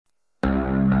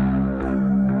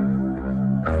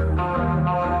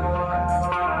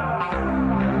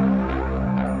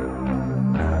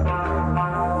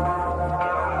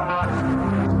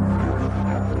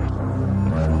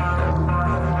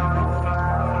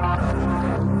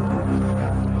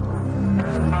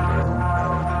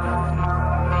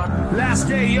last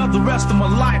day of the rest of my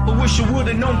life. I wish I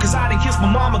would've known, cause I didn't kiss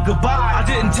my mama goodbye. I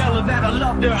didn't tell her that I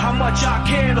loved her, how much I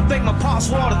cared. I thank my pops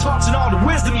for all the talks and all the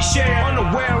wisdom he shared.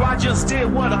 Unaware, I just did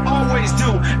what I always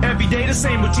do. Every day the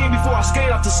same routine before I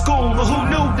skate off to school. But who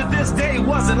knew that this day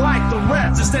wasn't like the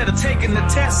rest? Instead of taking the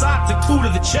test, I took 2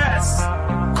 to the chest.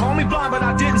 Call me blind, but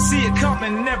I didn't see it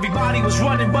coming. And everybody was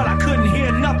running, but I couldn't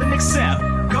hear nothing except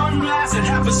gun blast. It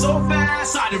happened so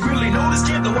fast, I didn't really know this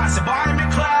kid, though I survived him in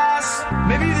class.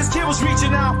 Maybe this kid was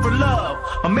reaching out for love,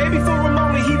 or maybe for a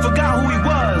moment he forgot who he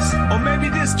was, or maybe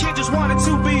this kid just wanted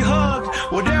to be hugged.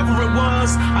 Whatever it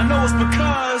was, I know it's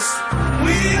because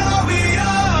we are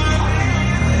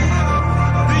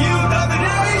the youth of the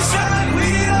nation. We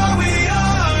are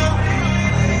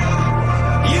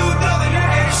youth of the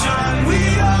nation. We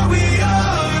are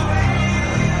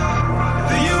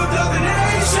the youth of the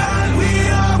nation. We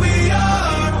are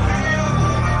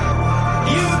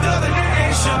youth of the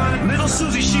nation. Little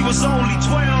Susie, she was only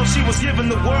 12. She was given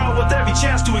the world with every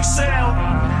chance to excel.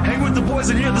 Hang with the boys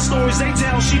and hear the stories they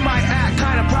tell. She might act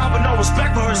kinda proud but no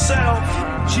respect for herself.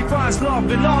 She finds love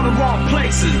in all the wrong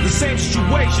places. The same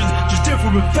situations, just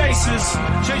different faces.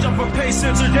 Changed up her pace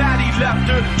since her daddy left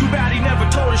her. Too bad he never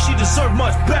told her she deserved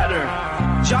much better.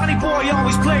 Johnny boy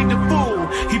always played the fool.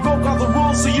 He broke all the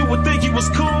rules so you would think he was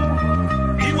cool.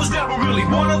 He was never really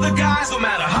one of the guys. No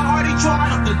matter how hard he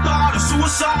tried, up the thought of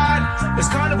suicide. It's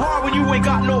kind of hard when you ain't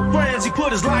got no friends. He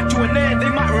put his life to an end, they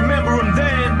might remember him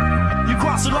then. You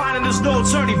cross the line and there's no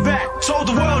turning back. Told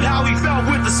the world how he felt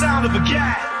with the sound of a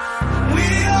gat. We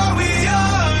are the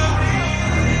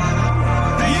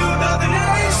youth of the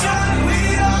nation. We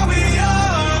are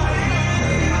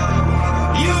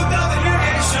youth of the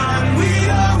nation. We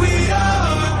are the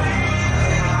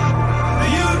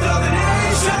youth of the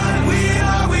nation. We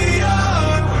are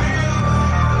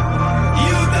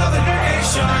youth of the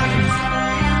nation.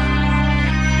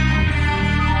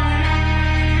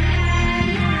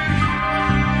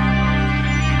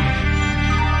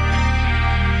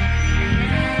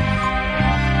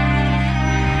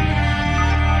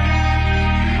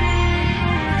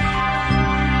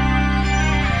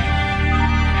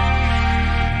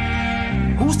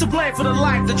 To blame for the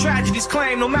life the tragedies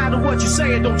claim. No matter what you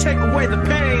say, it don't take away the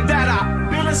pain that I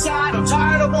feel inside. I'm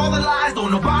tired of all the lies,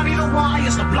 don't nobody know why.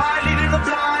 It's the blind leading the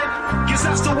blind. Guess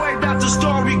that's the way that the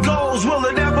story goes. Will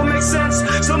it ever make sense?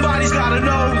 Somebody's gotta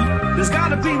know. There's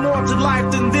gotta be more to life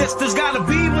than this. There's gotta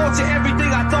be more to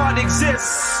everything I thought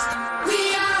exists.